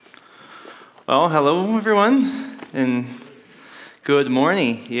Well, hello everyone, and good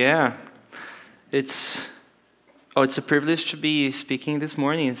morning. Yeah, it's a privilege to be speaking this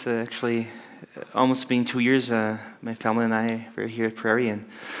morning. It's actually almost been 2 years. My family and I were here at Prairie, and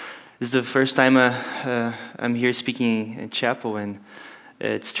this is the first time I'm here speaking in chapel, and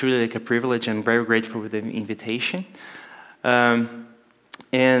it's truly like a privilege. I'm very grateful for the invitation,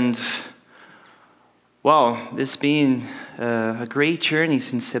 and wow, this has been a great journey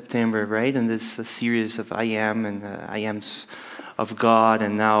since September, right? And this series of I am and I ams of God,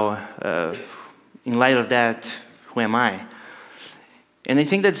 and now in light of that, who am I? And I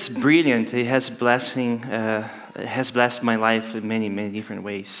think that's brilliant. It has blessed my life in many, many different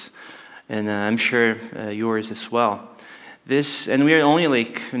ways, and I'm sure yours as well. And we are only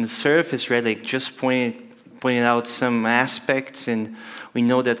like on the surface, right? Like just pointing out some aspects, and we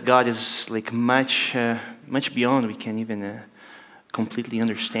know that God is like much beyond we can even completely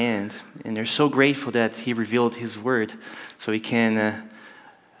understand. And they're so grateful that He revealed His Word, so we can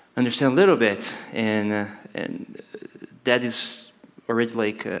understand a little bit, and that is already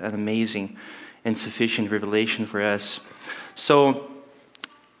like an amazing and sufficient revelation for us. So,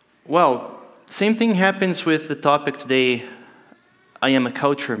 well, same thing happens with the topic today. I am a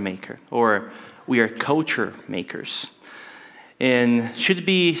culture maker, or we are culture makers, and should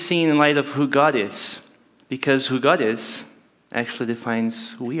be seen in light of who God is, because who God is actually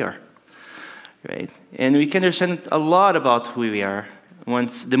defines who we are, right? And we can understand a lot about who we are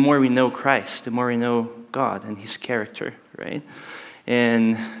the more we know Christ, the more we know God and His character, right?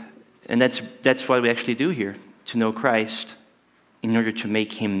 And that's what we actually do here, to know Christ in order to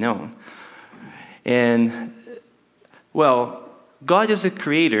make Him known. And well, God is a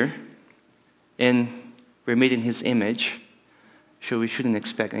creator, and we're made in His image, so we shouldn't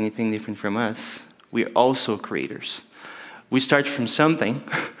expect anything different from us. We're also creators. We start from something.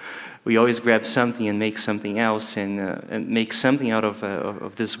 We always grab something and make something else, and make something out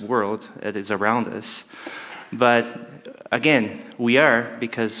of this world that is around us. But again, we are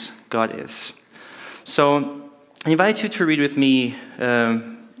because God is. So I invite you to read with me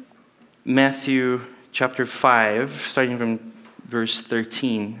Matthew chapter 5, starting from verse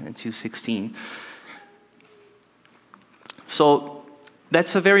 13 to 16. So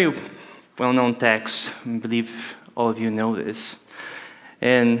that's a very well-known text. I believe all of you know this.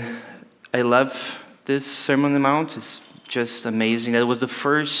 And I love this Sermon on the Mount. It's just amazing. That was the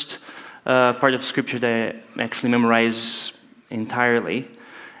first part of Scripture that I actually memorized entirely,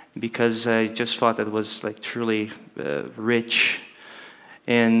 because I just thought that it was like truly rich.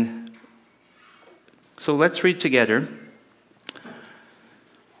 And so let's read together.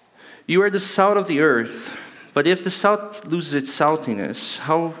 You are the salt of the earth, but if the salt loses its saltiness,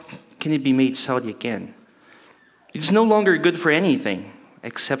 how can it be made salty again? It is no longer good for anything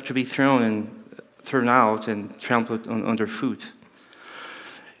except to be thrown out and trampled underfoot.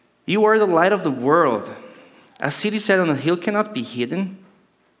 You are the light of the world. A city set on a hill cannot be hidden,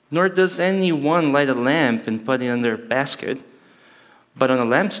 nor does anyone light a lamp and put it under a basket, but on a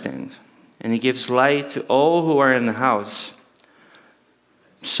lampstand, and it gives light to all who are in the house.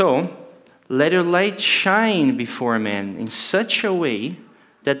 So, let your light shine before men in such a way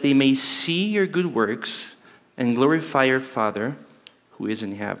that they may see your good works and glorify your Father who is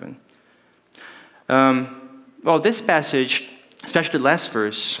in heaven. Well, this passage, especially the last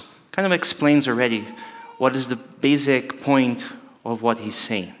verse, kind of explains already what is the basic point of what he's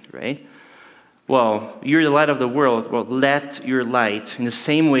saying, right? Well, you're the light of the world. Well, let your light, in the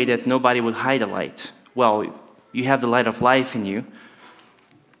same way that nobody would hide a light. Well, you have the light of life in you.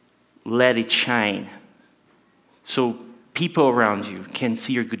 Let it shine, so people around you can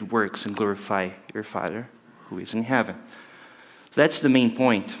see your good works and glorify your Father who is in heaven. So that's the main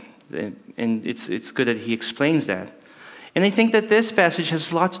point, and it's good that he explains that. And I think that this passage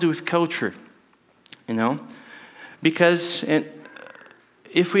has a lot to do with culture, because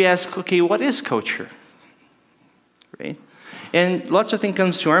if we ask, okay, what is culture, right? And lots of things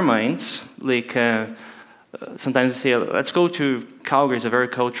comes to our minds, like sometimes we say, let's go to Calgary. It's a very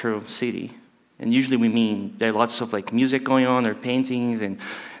cultural city. And usually we mean there are lots of like music going on, or paintings, and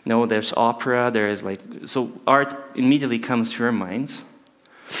there's opera, so art immediately comes to our minds.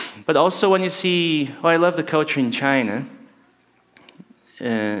 But also when you see, I love the culture in China,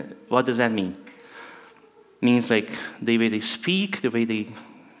 what does that mean? It means like the way they speak, the way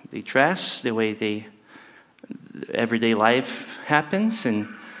they dress, the way everyday life happens. And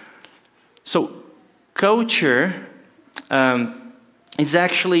so culture is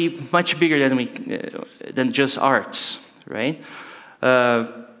actually much bigger than just arts, right?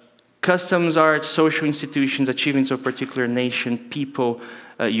 Customs, arts, social institutions, achievements of a particular nation, people,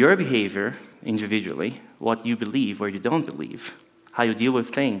 your behavior, individually, what you believe or you don't believe, how you deal with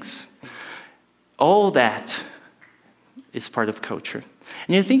things. All that is part of culture.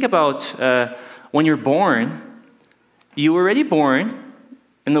 And you think about when you're born, you were already born,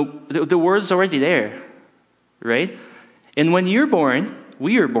 and the word's already there, right? And when you're born,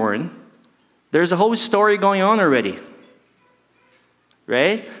 we are born, there's a whole story going on already,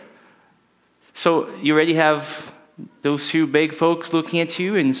 right? So you already have those few big folks looking at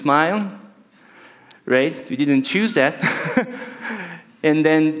you and smiling, right? You didn't choose that. And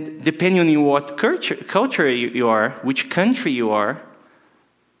then depending on what culture you are, which country you are,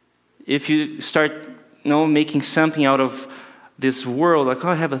 if you start making something out of this world, like, oh,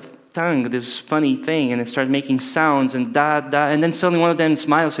 I have a tongue, this funny thing, and it starts making sounds and da, da, and then suddenly one of them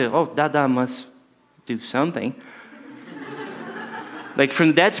smiles and says, oh, da must do something. Like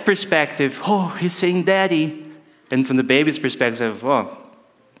from dad's perspective, oh, he's saying daddy. And from the baby's perspective, oh,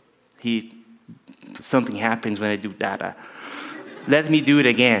 something happens when I do dada. Let me do it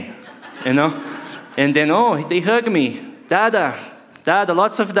again, And then, oh, they hug me. Dada,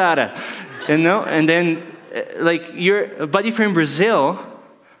 lots of dada. And then, but if you're in Brazil,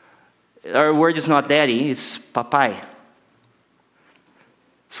 our word is not daddy, it's papai.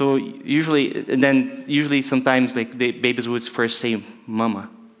 So usually sometimes the babies would first say mama,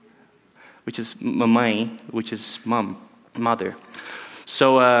 which is mamãe, which is mother.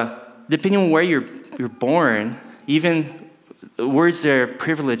 So depending on where you're born, even words that are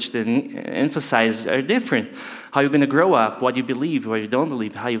privileged and emphasized are different. How you're going to grow up, what you believe, what you don't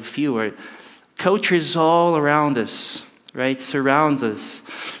believe, how you feel. Or culture is all around us, right? Surrounds us.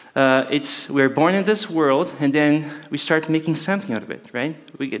 We're born in this world, and then we start making something out of it, right?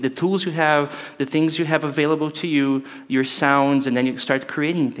 We get the tools you have, the things you have available to you, your sounds, and then you start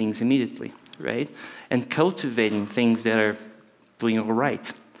creating things immediately, right? And cultivating things that are doing all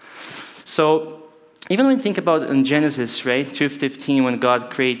right. So even when you think about in Genesis, right, 2:15, when God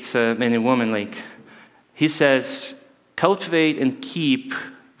creates man and woman, he says, cultivate and keep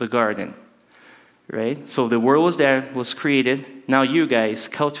the garden. Right? So the world was there, was created. Now you guys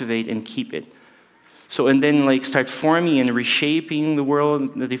cultivate and keep it. So, and then start forming and reshaping the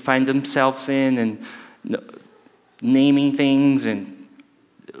world that they find themselves in and naming things, and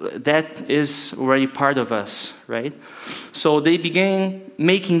that is already part of us, right? So they began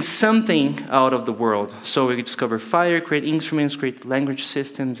making something out of the world. So we could discover fire, create instruments, create language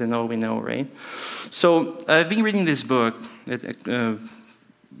systems, and all we know, right? So I've been reading this book,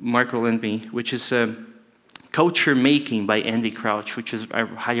 Marco Lindby, which is Culture Making by Andy Crouch, which I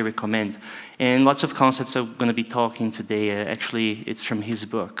highly recommend. And lots of concepts I'm going to be talking today, actually, it's from his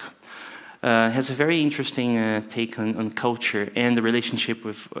book. It has a very interesting take on culture and the relationship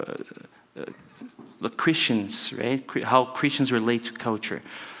with Christians, right? How Christians relate to culture.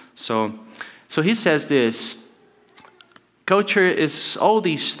 So he says this: culture is all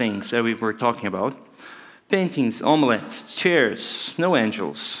these things that we were talking about. Paintings, omelettes, chairs, snow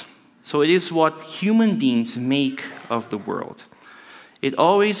angels. So it is what human beings make of the world. It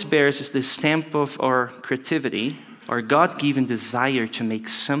always bears the stamp of our creativity, our God-given desire to make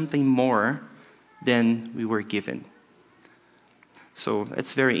something more than we were given. So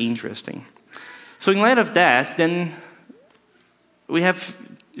that's very interesting. So in light of that, then we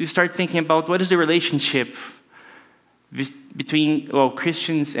start thinking about what is the relationship between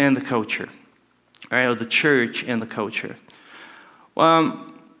Christians and the culture. Right, or the church and the culture. Well,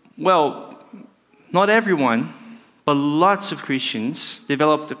 not everyone, but lots of Christians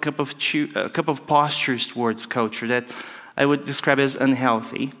developed a couple of postures towards culture that I would describe as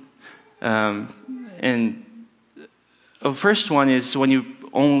unhealthy. And the first one is when you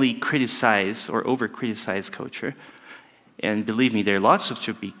only criticize or over-criticize culture. And believe me, there are lots of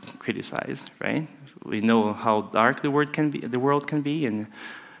to be criticized, right? We know how dark the world can be,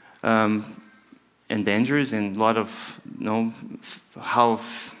 and dangerous, and a lot of,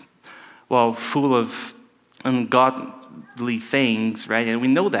 full of ungodly things, right? And we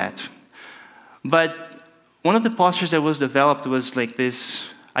know that. But one of the postures that was developed was like this: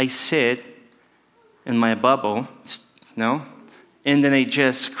 I sit in my bubble, and then I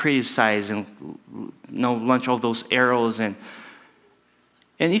just criticize and launch all those arrows. And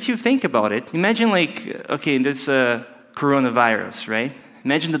if you think about it, imagine this coronavirus, right?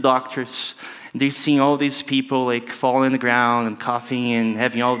 Imagine the doctors. They're seeing all these people fall on the ground and coughing and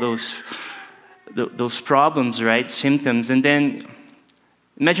having all those problems, right? Symptoms. And then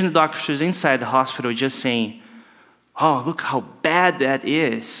imagine the doctors inside the hospital just saying, oh, look how bad that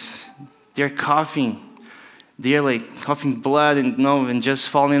is. They're coughing. They're coughing blood and just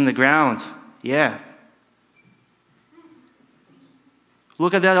falling on the ground. Yeah.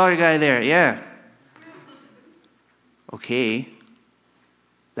 Look at that other guy there. Yeah. Okay.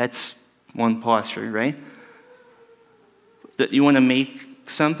 That's one posture, right? That you want to make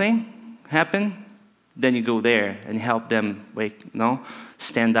something happen, then you go there and help them,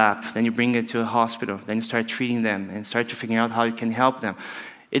 stand up. Then you bring it to a hospital. Then you start treating them and start to figure out how you can help them.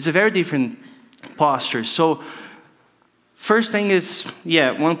 It's a very different posture. So first thing is,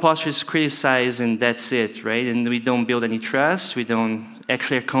 one posture is criticize and that's it, right? And we don't build any trust. We don't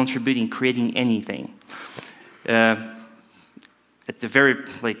actually are contributing, creating anything. At the very,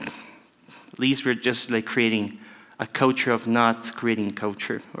 least we're just creating a culture of not creating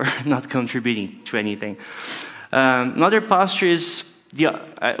culture or not contributing to anything. Another posture is,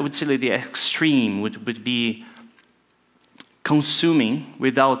 I would say the extreme would be consuming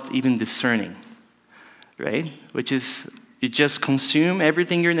without even discerning, right? Which is, you just consume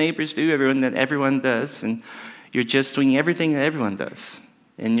everything your neighbors do, everyone does, and you're just doing everything that everyone does.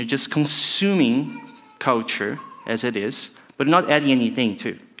 And you're just consuming culture as it is, but not adding anything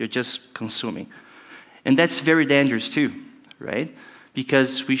to. You're just consuming. And that's very dangerous too, right?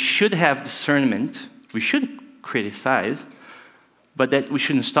 Because we should have discernment, we should criticize, but that we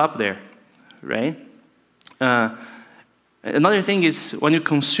shouldn't stop there, right? Another thing is, when you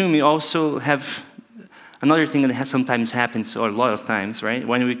consume, you also have another thing that sometimes happens, or a lot of times, right?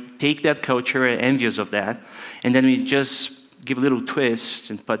 When we take that culture, we're envious of that, and then we just give a little twist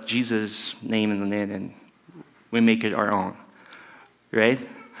and put Jesus' name in it, and we make it our own, right?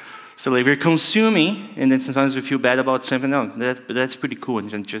 So we're consuming, and then sometimes we feel bad about something. No, that's pretty cool, and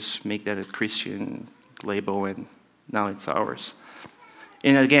then just make that a Christian label, and now it's ours.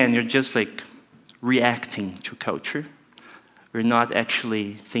 And again, you're just reacting to culture. We're not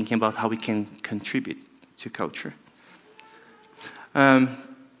actually thinking about how we can contribute to culture.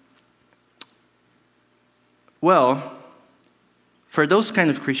 For those kind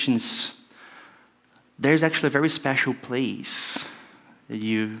of Christians, there's actually a very special place that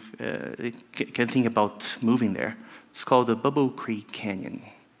you can think about moving there. It's called the Bubble Creek Canyon.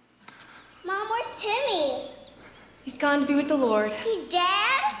 Mom, where's Timmy? He's gone to be with the Lord. He's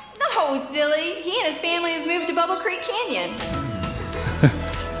dead? No, silly. He and his family have moved to Bubble Creek Canyon.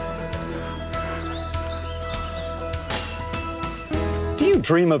 Do you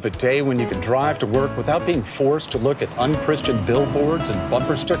dream of a day when you can drive to work without being forced to look at unchristian billboards and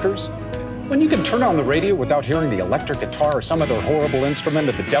bumper stickers? When you can turn on the radio without hearing the electric guitar or some other horrible instrument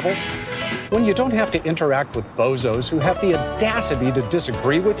of the devil? When you don't have to interact with bozos who have the audacity to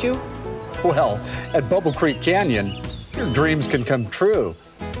disagree with you? Well, at Bubble Creek Canyon, your dreams can come true.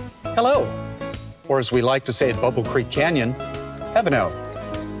 Hello. Or as we like to say at Bubble Creek Canyon, heaven-o.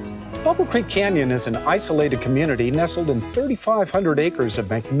 Bubble Creek Canyon is an isolated community nestled in 3,500 acres of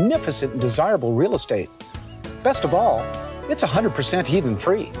magnificent and desirable real estate. Best of all, it's 100%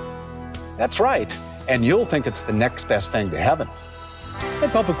 heathen-free. That's right, and you'll think it's the next best thing to heaven.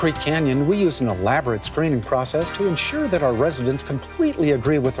 At Bubble Creek Canyon, we use an elaborate screening process to ensure that our residents completely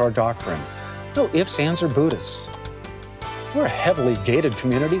agree with our doctrine. No ifs, ands, or Buddhists. We're a heavily gated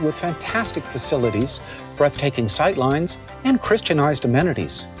community with fantastic facilities, breathtaking sightlines, and Christianized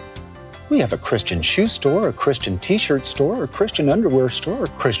amenities. We have a Christian shoe store, a Christian t-shirt store, a Christian underwear store, a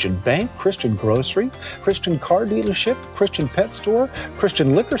Christian bank, Christian grocery, Christian car dealership, Christian pet store,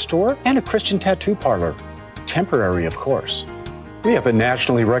 Christian liquor store, and a Christian tattoo parlor. Temporary, of course. We have a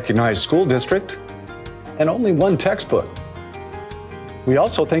nationally recognized school district and only one textbook. We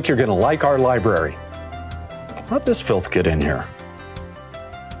also think you're going to like our library. How'd this filth get in here?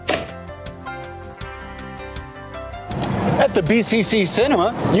 At the BCC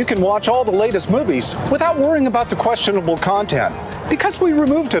Cinema, you can watch all the latest movies without worrying about the questionable content, because we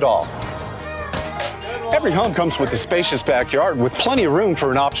removed it all. Every home comes with a spacious backyard with plenty of room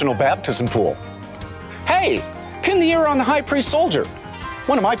for an optional baptism pool. Hey, pin the ear on the high priest soldier,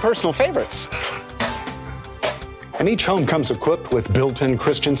 one of my personal favorites. And each home comes equipped with built-in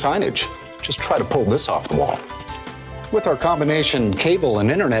Christian signage. Just try to pull this off the wall. With our combination cable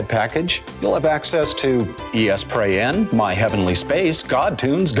and internet package, you'll have access to ESPN, My Heavenly Space,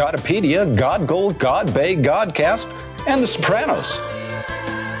 GodTunes, Godopedia, GodGold, GodBay, Godcast, and The Sopranos.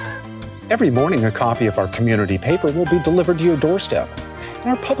 Every morning, a copy of our community paper will be delivered to your doorstep.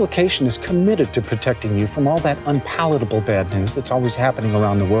 And our publication is committed to protecting you from all that unpalatable bad news that's always happening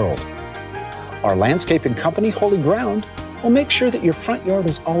around the world. Our landscaping company, Holy Ground, will make sure that your front yard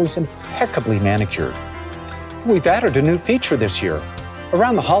is always impeccably manicured. We've added a new feature this year.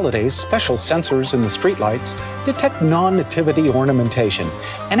 Around the holidays, special sensors in the streetlights detect non-nativity ornamentation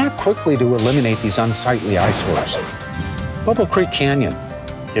and act quickly to eliminate these unsightly eyesores. Bubble Creek Canyon.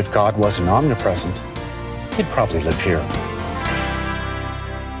 If God wasn't omnipresent, he'd probably live here.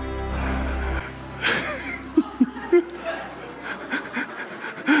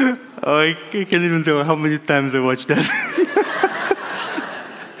 Oh, I can't even tell how many times I watched that.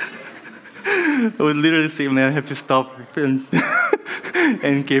 I would literally say, man, I have to stop and,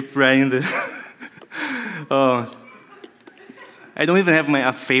 and keep writing this. Oh, I don't even have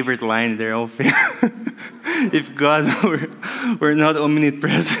a favorite line. They're all favorite. If God were not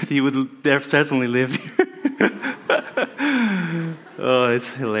omnipresent, He would certainly live here. Oh,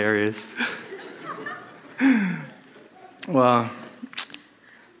 it's hilarious. Well,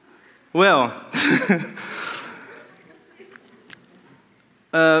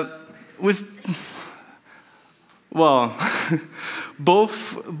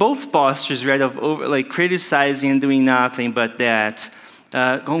 both postures, right, of like criticizing and doing nothing but that,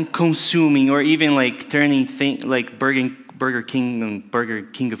 consuming, or even like turning like Burger King and Burger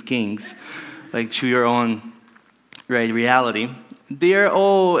King of Kings, like to your own right reality. They are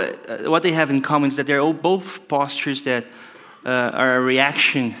all what they have in common is that they're all both postures that are a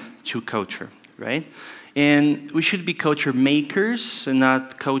reaction to culture, right? And we should be culture makers and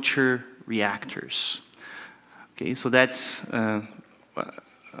not culture reactors. Okay, so that's an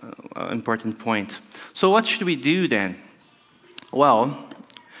important point. So what should we do then? Well,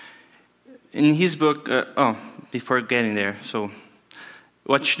 in his book, before getting there, so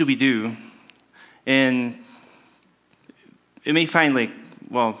what should we do? And you may find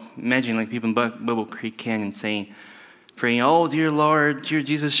imagine like people in Bubble Creek Canyon praying, oh, dear Lord, dear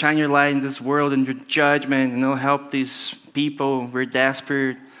Jesus, shine your light in this world and your judgment, help these people, we're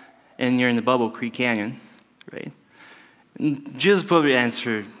desperate, and you're in the Bubble Creek Canyon, right? And Jesus probably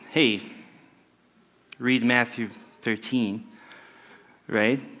answered, hey, read Matthew 13,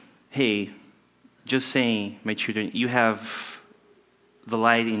 right? Hey, just saying, my children, you have the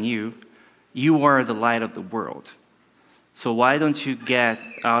light in you. You are the light of the world. So why don't you get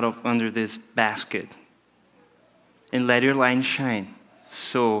out of under this basket and let your light shine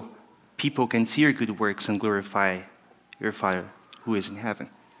so people can see your good works and glorify your Father who is in heaven,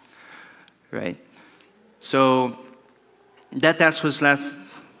 right? So that task was left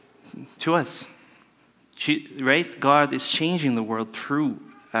to us, right? God is changing the world through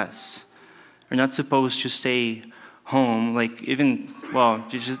us. We're not supposed to stay home,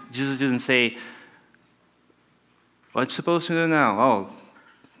 Jesus didn't say, what's supposed to do now? Oh,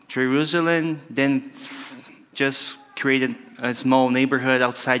 Jerusalem, then just create a small neighborhood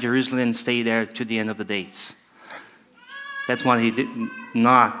outside Jerusalem and stay there to the end of the days. That's what he did,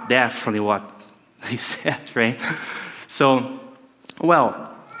 not definitely what he said, right? So,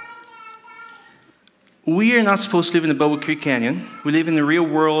 we are not supposed to live in the Bubble Creek Canyon. We live in the real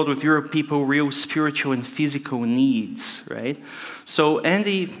world with real people, real spiritual and physical needs, right? So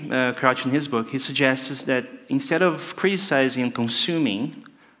Andy Crouch, in his book, he suggests that instead of criticizing and consuming,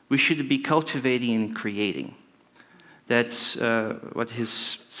 we should be cultivating and creating. That's what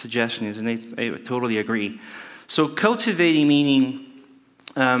his suggestion is, and I totally agree. So cultivating meaning,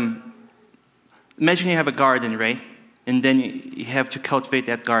 imagine you have a garden, right? And then you have to cultivate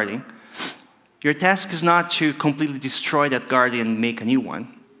that garden. Your task is not to completely destroy that garden and make a new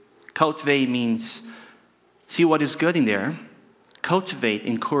one. Cultivate means see what is good in there, cultivate,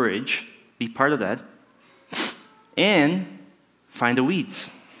 encourage, be part of that, and find the weeds.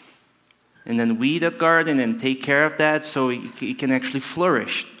 And then weed that garden and take care of that so it can actually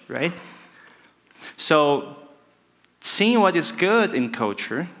flourish, right? So seeing what is good in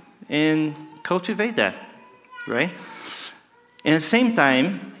culture and cultivate that, right? And at the same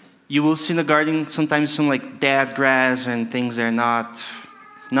time, you will see in the garden sometimes some dead grass and things that are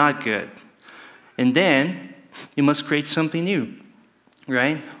not good. And then you must create something new,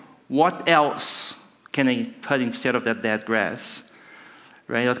 right? What else can I put instead of that dead grass?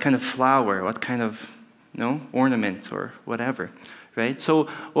 Right? What kind of flower? What kind of ornament or whatever? Right? So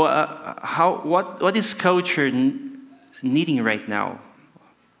what is culture needing right now?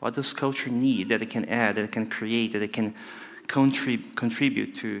 What does culture need that it can add, that it can create, that it can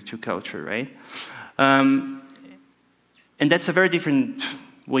contribute to culture, right? And that's a very different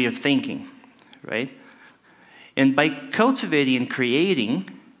way of thinking, right? And by cultivating and creating,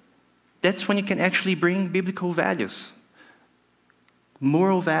 that's when you can actually bring biblical values,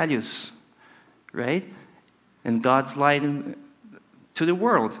 moral values, right? And God's light to the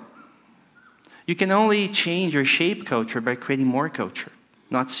world. You can only change or shape culture by creating more culture,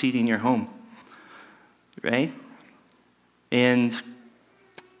 not sitting in your home, right? And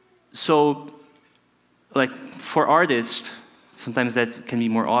so, for artists, sometimes that can be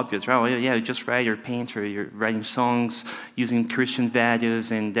more obvious. Oh, yeah, you just write or paint or you're writing songs using Christian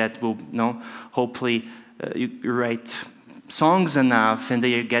values, and that will, hopefully you write songs enough and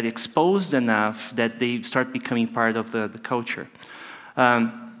they get exposed enough that they start becoming part of the culture.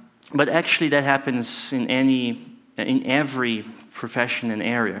 But actually that happens in every profession and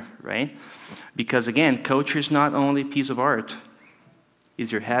area, right? Because again, culture is not only a piece of art.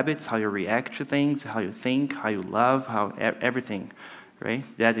 It's your habits, how you react to things, how you think, how you love, everything, right?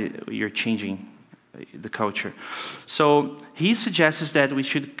 You're changing the culture. So he suggests that we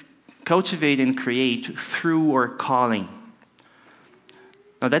should cultivate and create through our calling.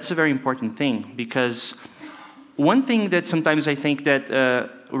 Now that's a very important thing, because one thing that sometimes I think that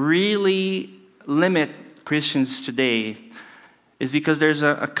really limit Christians today is because there's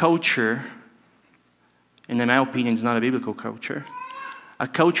a culture, and in my opinion it's not a biblical culture, a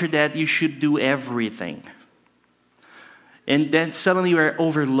culture that you should do everything. And then suddenly you're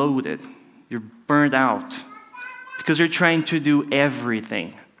overloaded. You're burned out because you're trying to do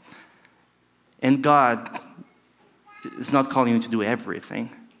everything. And God is not calling you to do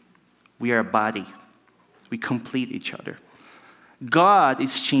everything. We are a body. We complete each other. God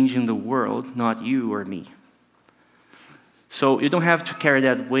is changing the world, not you or me. So you don't have to carry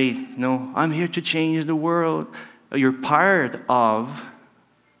that weight. No, I'm here to change the world. You're part of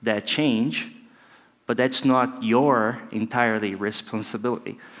that change, but that's not your entirely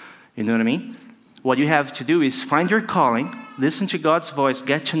responsibility. You know what I mean? What you have to do is find your calling, listen to God's voice,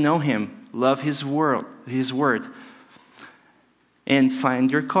 get to know Him, love His word, and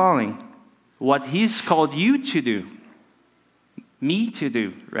find your calling. What He's called you to do, me to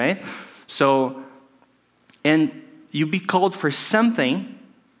do, right? So, and you be called for something,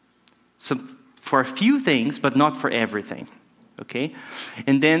 for a few things, but not for everything. Okay?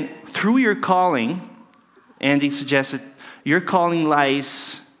 And then through your calling, Andy suggested, your calling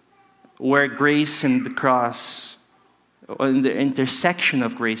lies where grace and the cross, in the intersection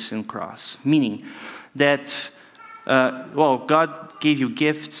of grace and cross. Meaning that, God gave you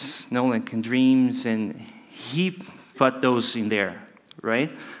gifts, like in dreams, and He put those in there,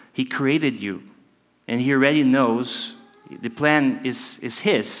 right? He created you, and He already knows the plan is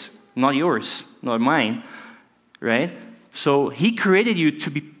His, not yours, not mine, right? So He created you to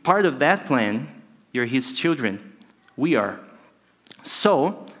be part of that plan. You're His children. We are.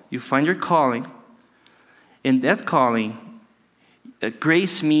 So you find your calling. In that calling,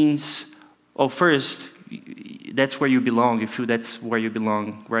 grace means, first, that's where you belong. You feel that's where you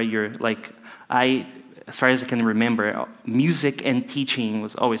belong, where you're like, as far as I can remember, music and teaching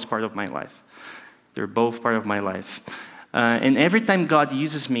was always part of my life. They're both part of my life. And every time God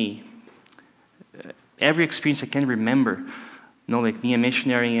uses me, every experience I can remember, like being a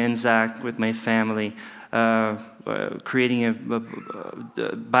missionary in Zach with my family, creating a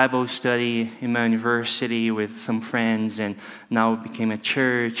Bible study in my university with some friends, and now it became a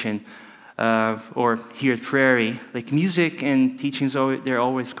church, and or here at Prairie, like music and teachings, they're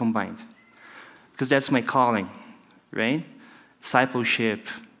always combined. Because that's my calling, right? Discipleship.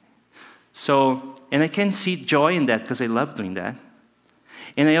 So, and I can see joy in that because I love doing that.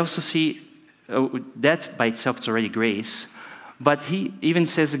 And I also see that by itself is already grace. But he even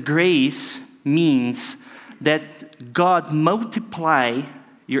says grace means that God multiply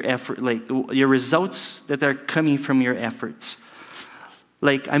your effort, like your results that are coming from your efforts.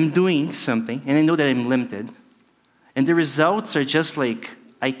 Like I'm doing something, and I know that I'm limited. And the results are just like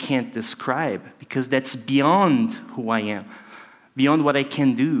I can't describe, because that's beyond who I am, beyond what I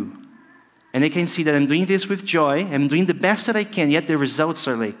can do. And I can see that I'm doing this with joy, I'm doing the best that I can, yet the results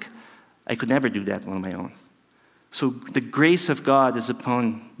are like, I could never do that on my own. So the grace of God is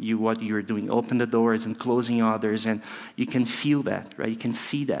upon you, what you're doing. Open the doors and closing others, and you can feel that, right? You can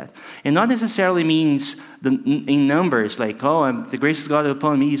see that. And not necessarily means in numbers, like, the grace of God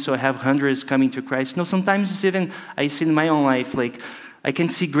upon me, so I have hundreds coming to Christ. No, sometimes it's even, I see in my own life, like, I can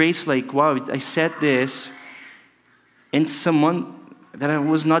see grace like, wow, I said this, and someone that I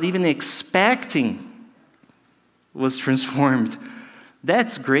was not even expecting was transformed.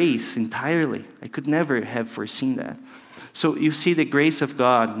 That's grace entirely. I could never have foreseen that. So you see the grace of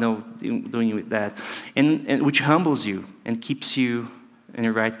God doing with that, and which humbles you and keeps you in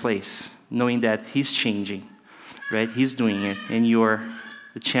the right place, knowing that He's changing, right? He's doing it, and you're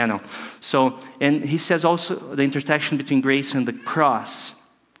the channel. So, and he says also the intersection between grace and the cross,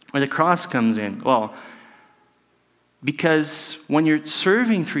 where the cross comes in. Well, because when you're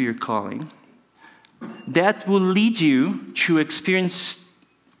serving through your calling, that will lead you to experience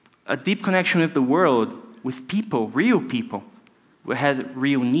a deep connection with the world, with people, real people, who had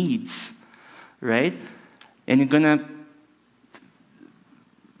real needs, right? And you're going to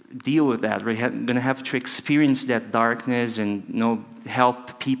deal with that, right? You're going to have to experience that darkness and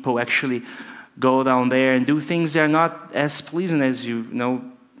help people actually go down there and do things that are not as pleasant as you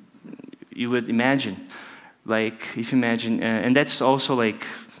would imagine. Like, if you imagine, and that's also like,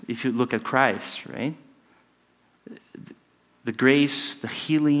 if you look at Christ, right? The grace, the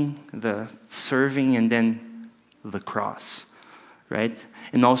healing, the serving, and then the cross, right?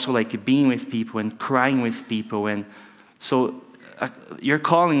 And also like being with people and crying with people. And so your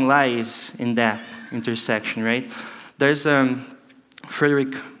calling lies in that intersection, right? There's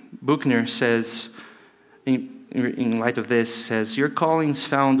Frederick Buchner says, in light of this, says, your calling is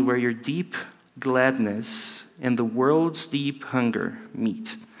found where your deep gladness and the world's deep hunger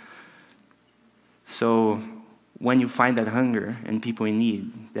meet. So when you find that hunger and people in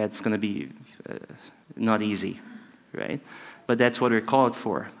need, that's going to be not easy, right? But that's what we're called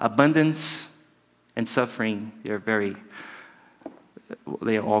for. Abundance and suffering,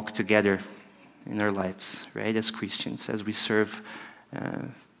 they walk together in our lives, right? As Christians, as we serve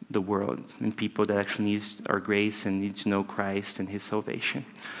the world and people that actually need our grace and need to know Christ and His salvation.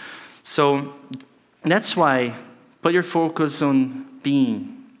 So that's why put your focus on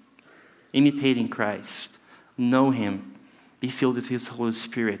imitating Christ, know Him, be filled with His Holy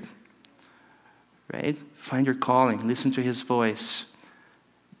Spirit, right? Find your calling, listen to His voice.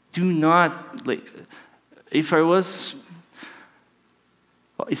 Do not, if I was,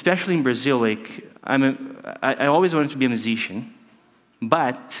 especially in Brazil, I always wanted to be a musician,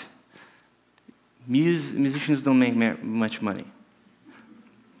 but musicians don't make much money,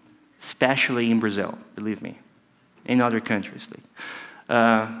 especially in Brazil, believe me, in other countries.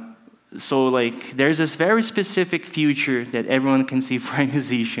 So there's this very specific future that everyone can see for a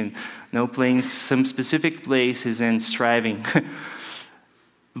musician, playing some specific places and striving.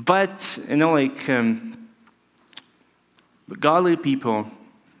 But, godly people,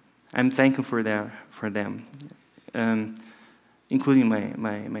 I'm thankful for them. Including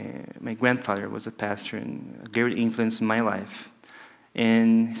my grandfather was a pastor and a great influence in my life.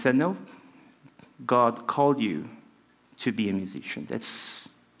 And he said, no, God called you to be a musician. That's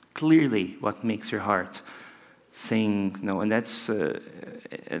clearly what makes your heart sing. And that's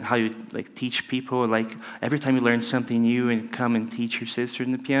how you teach people. Every time you learn something new and come and teach your sister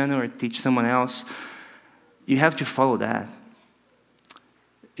in the piano or teach someone else, you have to follow that.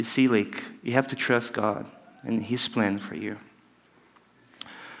 You see, you have to trust God and His plan for you.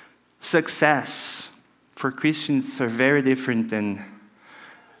 Success for Christians are very different than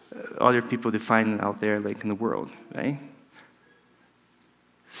other people define out there in the world, right?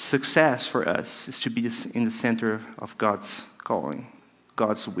 Success for us is to be in the center of God's calling,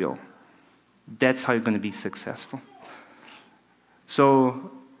 God's will. That's how you're going to be successful. So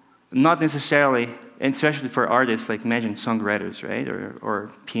not necessarily, and especially for artists, imagine songwriters, right?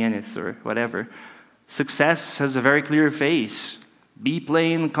 Or pianists or whatever. Success has a very clear face. Be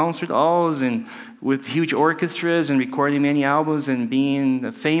playing concert halls and with huge orchestras and recording many albums and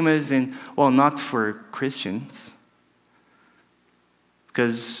being famous and, not for Christians.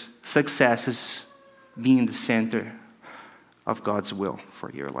 Because success is being in the center of God's will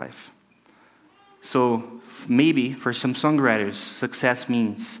for your life. So maybe for some songwriters, success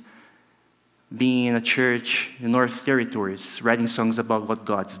means being in a church in North Territories, writing songs about what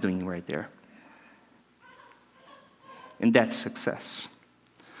God's doing right there. And that's success.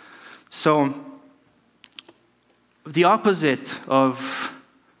 So, the opposite of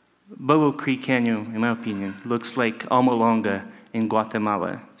Bubble Creek Canyon, in my opinion, looks like Almolonga in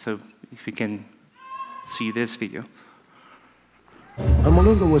Guatemala. So, if you can see this video.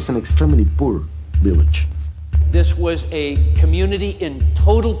 Almolonga was an extremely poor village. This was a community in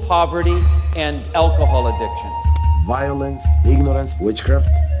total poverty and alcohol addiction. Violence, ignorance, witchcraft,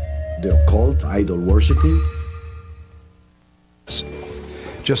 the occult, idol worshiping.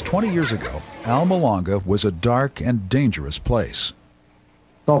 Just 20 years ago, Almolonga was a dark and dangerous place.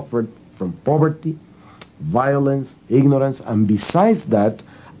 Suffered from poverty, violence, ignorance, and besides that,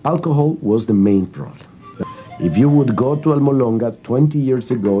 alcohol was the main problem. If you would go to Almolonga 20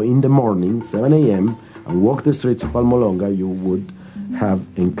 years ago in the morning, 7 a.m., and walk the streets of Almolonga, you would have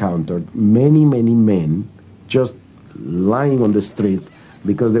encountered many, many men just lying on the street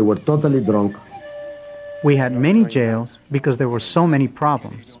because they were totally drunk. We had many jails because there were so many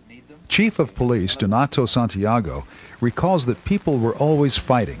problems. Chief of Police Donato Santiago recalls that people were always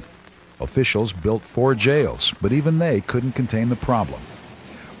fighting. Officials built 4 jails, but even they couldn't contain the problem.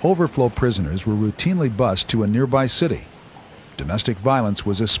 Overflow prisoners were routinely bused to a nearby city. Domestic violence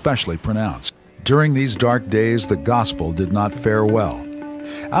was especially pronounced. During these dark days, the gospel did not fare well.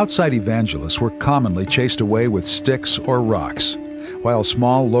 Outside evangelists were commonly chased away with sticks or rocks, while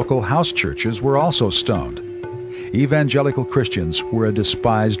small local house churches were also stoned. Evangelical Christians were a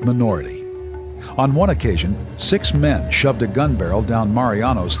despised minority. On one occasion, 6 men shoved a gun barrel down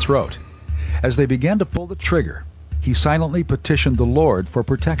Mariano's throat. As they began to pull the trigger, he silently petitioned the Lord for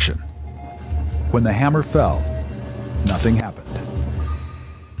protection. When the hammer fell, nothing happened.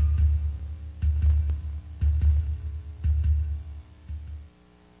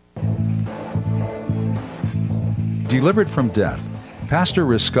 Delivered from death, Pastor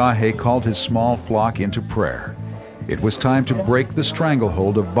Riscaje called his small flock into prayer. It was time to break the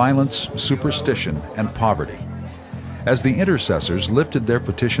stranglehold of violence, superstition, and poverty. As the intercessors lifted their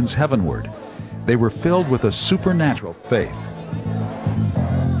petitions heavenward, they were filled with a supernatural faith.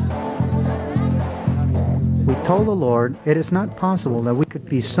 We told the Lord, it is not possible that we could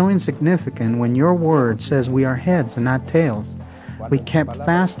be so insignificant when your word says we are heads and not tails. We kept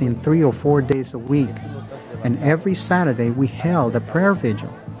fasting 3 or 4 days a week, and every Saturday we held a prayer vigil.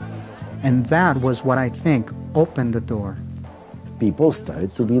 And that was what I think opened the door. People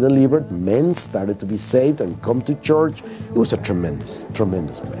started to be delivered, men started to be saved and come to church. It was a tremendous,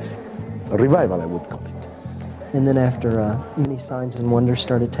 tremendous blessing. A revival, I would call it. And then after many signs and wonders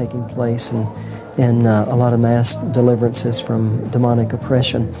started taking place and a lot of mass deliverances from demonic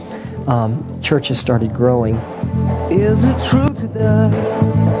oppression, churches started growing. Is it true today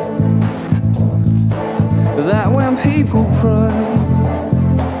that when people pray,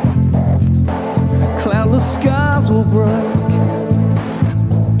 cloudless skies will break,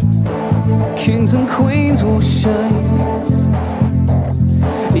 kings and queens will shake?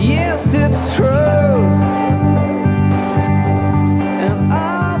 Yes, it's true, and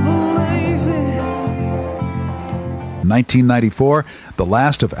I believe it. 1994, the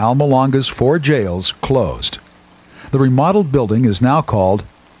last of Alma Longa's 4 jails closed. The remodeled building is now called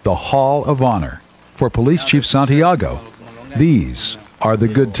the Hall of Honor. For Police Chief Santiago, these are the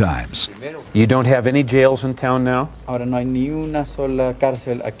good times. You don't have any jails in town now? Ahora no hay ni una sola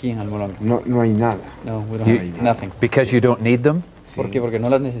cárcel aquí en Almolonga. No hay nada. No, we don't have nothing. Because you don't need them? ¿Por qué? Porque no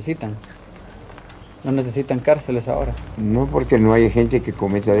las necesitan. No necesitan cárceles ahora. No, porque no hay gente que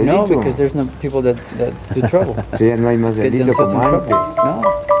cometa delito. No, because there's no people that do trouble. Sí, ya no hay más delito como antes. No,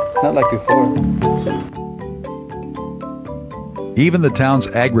 not like before. Even the town's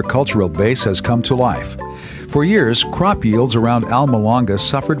agricultural base has come to life. For years, crop yields around Alma Longa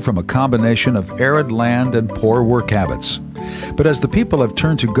suffered from a combination of arid land and poor work habits. But as the people have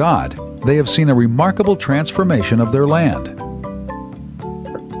turned to God, they have seen a remarkable transformation of their land.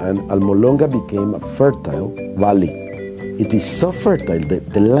 And Almolonga became a fertile valley. It is so fertile,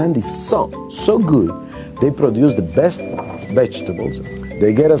 the land is so good. They produce the best vegetables.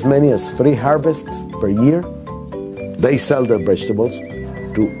 They get as many as 3 harvests per year. They sell their vegetables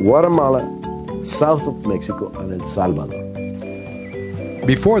to Guatemala, south of Mexico, and El Salvador.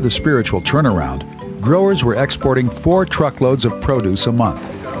 Before the spiritual turnaround, growers were exporting 4 truckloads of produce a month.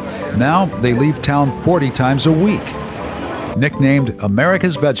 Now they leave town 40 times a week. Nicknamed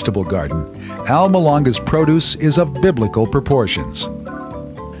America's Vegetable Garden, Alma Longa's produce is of biblical proportions.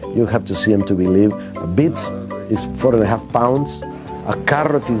 You have to see them to believe. A beet is 4.5 pounds. A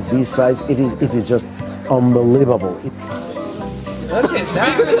carrot is this size. It is just unbelievable. It's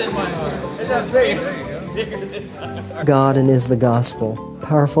bigger than my heart. God and is the gospel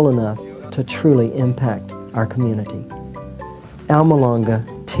powerful enough to truly impact our community? Alma Longa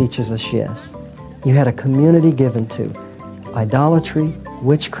teaches us yes. You had a community given to idolatry,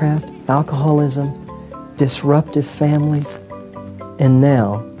 witchcraft, alcoholism, disruptive families, and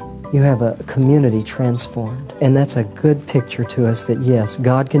now you have a community transformed. And that's a good picture to us that yes,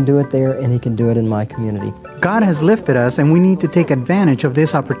 God can do it there and He can do it in my community. God has lifted us and we need to take advantage of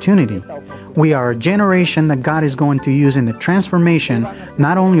this opportunity. We are a generation that God is going to use in the transformation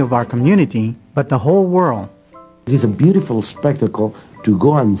not only of our community, but the whole world. It is a beautiful spectacle to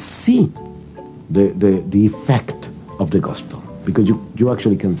go and see the effect of the gospel, because you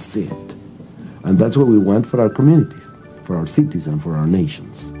actually can see it. And that's what we want for our communities, for our cities, and for our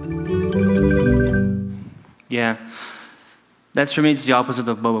nations. Yeah, that's for me, it's the opposite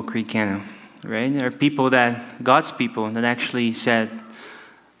of Bobo Creek Cano, right? There are people that, God's people, that actually said,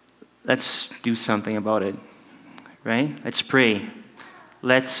 let's do something about it, right? Let's pray.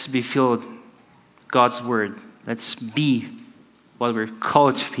 Let's be filled with God's word. Let's be what we're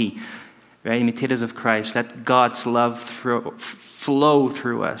called to be, right? Imitators of Christ. Let God's love flow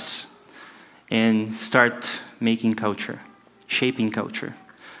through us and start making culture, shaping culture,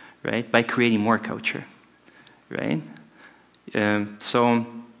 right? By creating more culture, right? So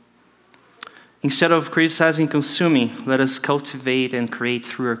instead of criticizing, consuming, let us cultivate and create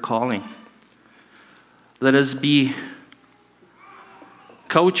through our calling. Let us be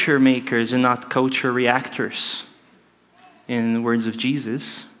culture makers and not culture reactors. In the words of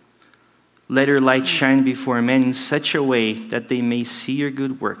Jesus, let your light shine before men in such a way that they may see your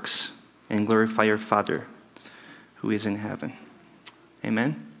good works and glorify your Father who is in heaven.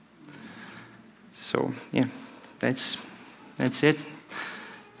 Amen? So, yeah, that's it.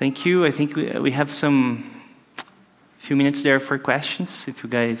 Thank you. I think we have few minutes there for questions. If you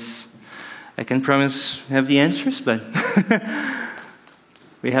guys, I can promise have the answers, but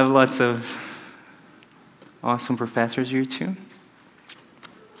we have lots of awesome professors here too.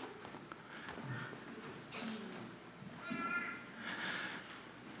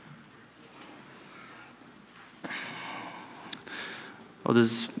 Well,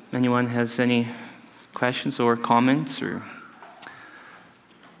 does anyone has any questions or comments or?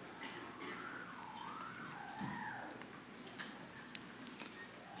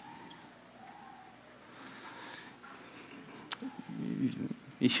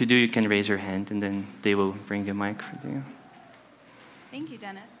 If you do, you can raise your hand, and then they will bring a mic for you. Thank you,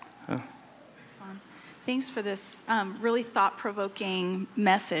 Dennis. Oh. Thanks for this really thought-provoking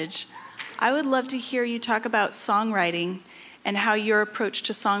message. I would love to hear you talk about songwriting and how your approach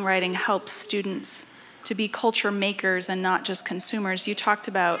to songwriting helps students to be culture makers and not just consumers. You talked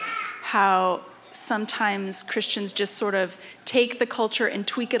about how sometimes Christians just sort of take the culture and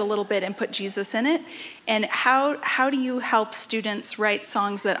tweak it a little bit and put Jesus in it. And how do you help students write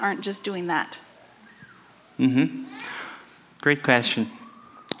songs that aren't just doing that? Mm-hmm. Great question.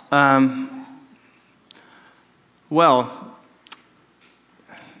 Well,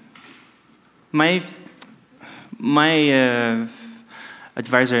 my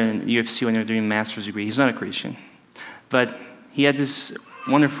advisor in UFC when they were doing a master's degree, he's not a Christian, but he had this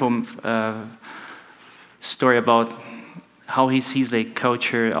wonderful story about how he sees like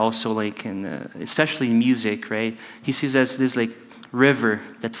culture also like in especially in music, right? He sees as this like river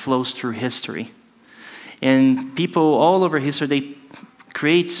that flows through history, and people all over history, they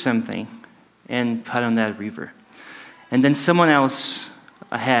create something and put on that river, and then someone else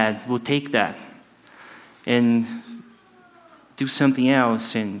ahead will take that and do something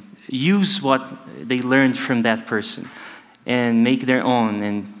else and use what they learned from that person and make their own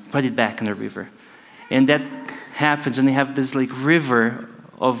and put it back in the river. And that happens, and they have this like river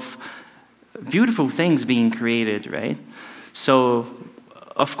of beautiful things being created, right? So,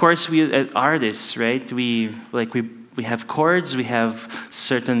 of course, we as artists, right? We have chords, we have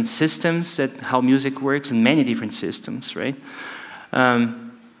certain systems that how music works, and many different systems, right?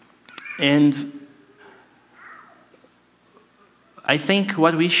 And I think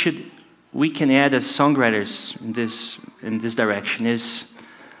what we can add as songwriters in this direction is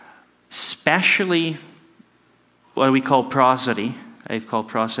especially what we call prosody. I call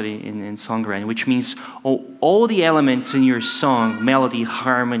prosody in songwriting, which means all the elements in your song, melody,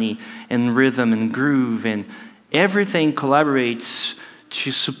 harmony, and rhythm, and groove, and everything collaborates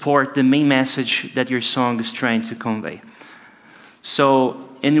to support the main message that your song is trying to convey. So,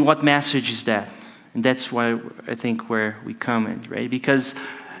 and what message is that? And that's why I think where we come in, right? Because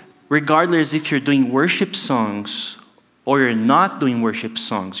regardless if you're doing worship songs or you're not doing worship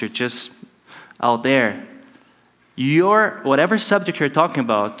songs, you're just out there, whatever subject you're talking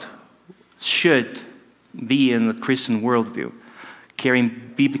about should be in the Christian worldview,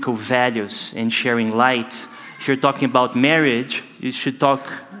 carrying biblical values and sharing light. If you're talking about marriage, you should talk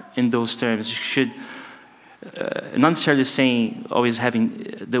in those terms. You should not necessarily saying always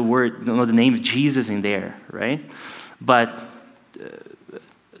having the word, the name of Jesus in there, right? But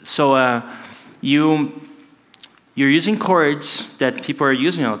you're using chords that people are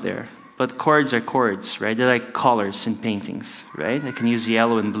using out there. But chords are chords, right? They're like colors in paintings, right? I can use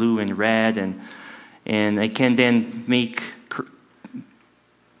yellow and blue and red, and I can then make,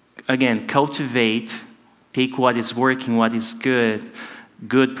 again, cultivate, take what is working, what is good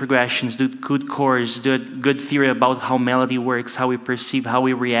progressions, do good chords, do good theory about how melody works, how we perceive, how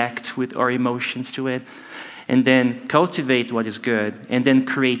we react with our emotions to it, and then cultivate what is good, and then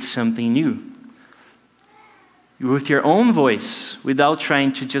create something new with your own voice, without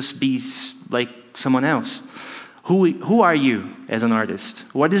trying to just be like someone else. Who are you as an artist?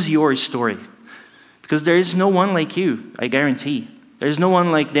 What is your story? Because there is no one like you, I guarantee. There's no one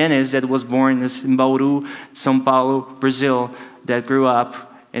like Denis that was born in Bauru, São Paulo, Brazil, that grew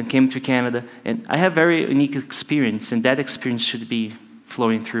up and came to Canada. And I have very unique experience, and that experience should be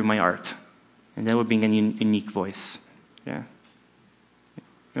flowing through my art. And that would bring a unique voice. Yeah.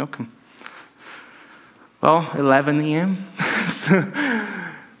 You're welcome. Well, 11 a.m.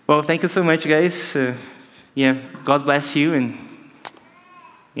 Well, thank you so much, guys. God bless you, and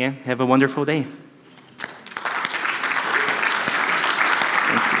have a wonderful day.